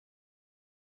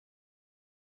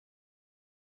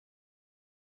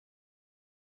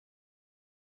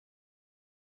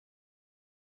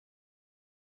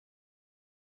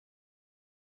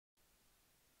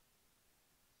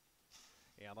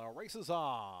And the race is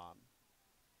on.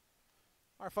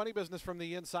 Our funny business from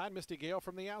the inside, Misty Gale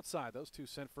from the outside. Those two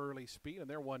sent for early speed, and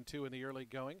they're 1-2 in the early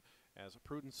going. As a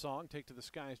Prudent Song, Take to the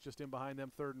Skies just in behind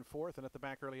them, third and fourth, and at the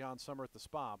back early on, Summer at the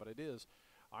Spa. But it is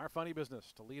our funny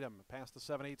business to lead them past the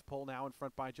 7/8 pole now, in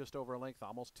front by just over a length,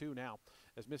 almost two now,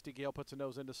 as Misty Gale puts a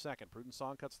nose into second. Prudent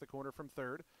Song cuts the corner from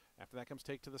third. After that comes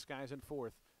Take to the Skies in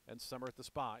fourth, and Summer at the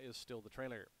Spa is still the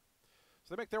trailer.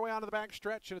 So they make their way onto the back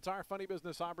stretch, and it's our funny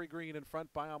business, Aubrey Green, in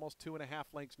front by almost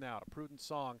 2.5 lengths now to Prudent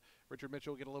Song. Richard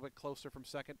Mitchell will get a little bit closer from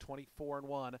second,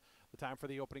 24-1. The time for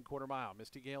the opening quarter mile.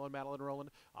 Misty Gale and Madeline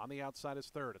Rowland on the outside is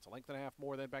third. It's a length and a half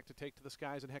more, then back to Take to the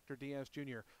Skies and Hector Diaz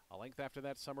Jr. A length after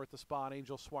that, Summer at the Spa and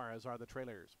Angel Suarez are the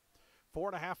trailers.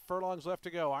 4.5 furlongs left to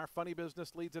go. Our funny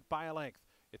business leads it by a length.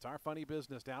 It's our funny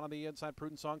business down on the inside.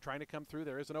 Prudent Song trying to come through.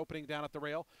 There is an opening down at the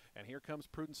rail, and here comes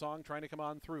Prudent Song trying to come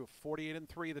on through.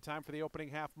 48-3, the time for the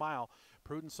opening half mile.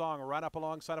 Prudent Song right up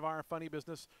alongside of our funny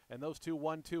business, and those two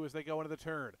 1-2 as they go into the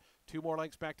turn. 2 more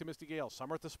lengths back to Misty Gale.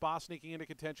 Summer at the Spa sneaking into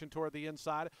contention toward the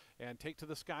inside, and Take to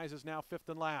the Skies is now fifth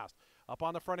and last. Up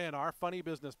on the front end, our funny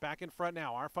business back in front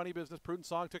now. Our funny business, Prudent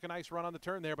Song took a nice run on the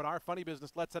turn there, but our funny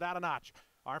business lets it out a notch.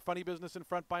 Our funny business in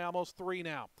front by almost 3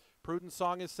 now. Prudent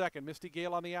Song is second. Misty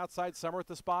Gale on the outside. Summer at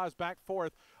the Spa is back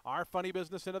fourth. Our funny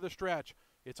business into the stretch.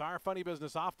 It's our funny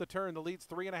business off the turn. The lead's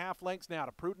 3.5 lengths now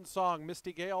to Prudent Song.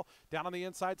 Misty Gale down on the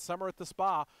inside. Summer at the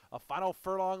Spa. A final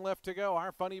furlong left to go.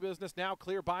 Our funny business now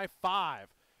clear by 5.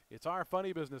 It's our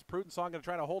funny business. Prudent Song going to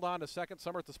try to hold on to second.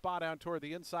 Summer at the Spa down toward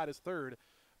the inside is third.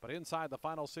 But inside the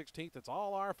final 16th, it's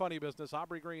all our funny business.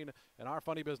 Aubrey Green and our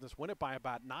funny business win it by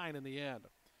about 9 in the end.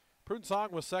 Prudent Song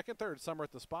was second, third, Summer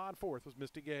at the Spa, and fourth was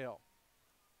Misty Gale.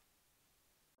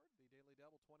 The Daily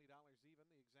Double, $20 even,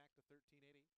 the exact to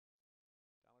 $13.80.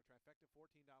 Dollar trifecta,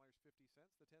 $14.50.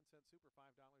 The 10-cent super,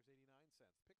 $5.89.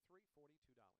 Pick 3, $42.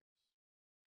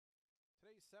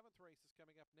 Today's 7th race is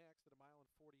coming up next at 1 mile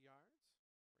and 40 yards.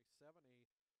 Race 7,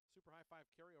 a super high 5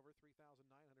 carryover, $3,922.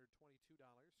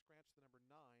 Scratch the number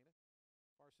 9.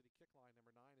 Varsity kick line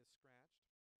number 9 is scratched.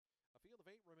 A field of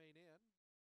 8 remain in.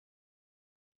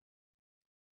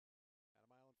 At 1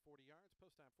 mile and 40 yards.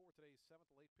 Post time for today's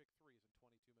 7th, late pick 3 is in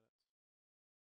 22 minutes.